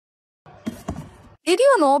Did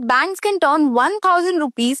you know banks can turn 1000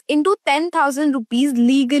 rupees into 10,000 rupees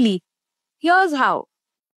legally? Here's how.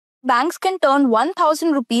 Banks can turn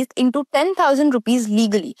 1000 rupees into 10,000 rupees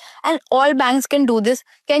legally, and all banks can do this.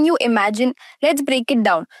 Can you imagine? Let's break it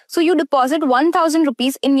down. So you deposit 1000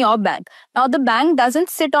 rupees in your bank. Now the bank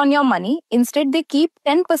doesn't sit on your money. Instead, they keep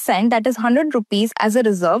 10%, that is 100 rupees, as a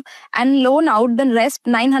reserve and loan out the rest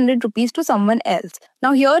 900 rupees to someone else.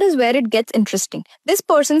 Now here is where it gets interesting. This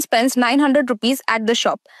person spends 900 rupees at the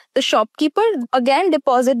shop. The shopkeeper again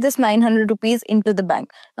deposits this 900 rupees into the bank.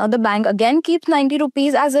 Now the bank again keeps 90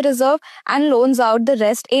 rupees as a reserve and loans out the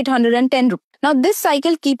rest 810 rupees. Now this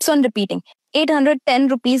cycle keeps on repeating. 810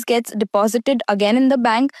 rupees gets deposited again in the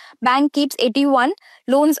bank keeps 81,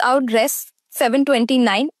 loans out rest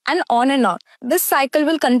 729, and on and on. This cycle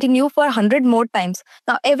will continue for 100 more times.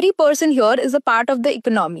 Now every person here is a part of the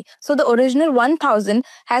economy. So the original 1000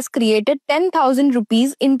 has created 10,000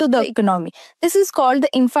 rupees into the economy. This is called the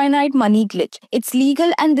infinite money glitch. It's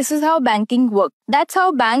legal, and this is how banking works. That's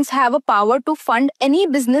how banks have a power to fund any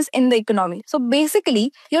business in the economy. So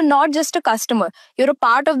basically, you're not just a customer, you're a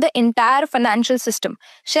part of the entire financial system.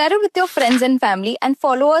 Share it with your friends and family and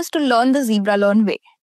follow us to learn the Zebra Learn way.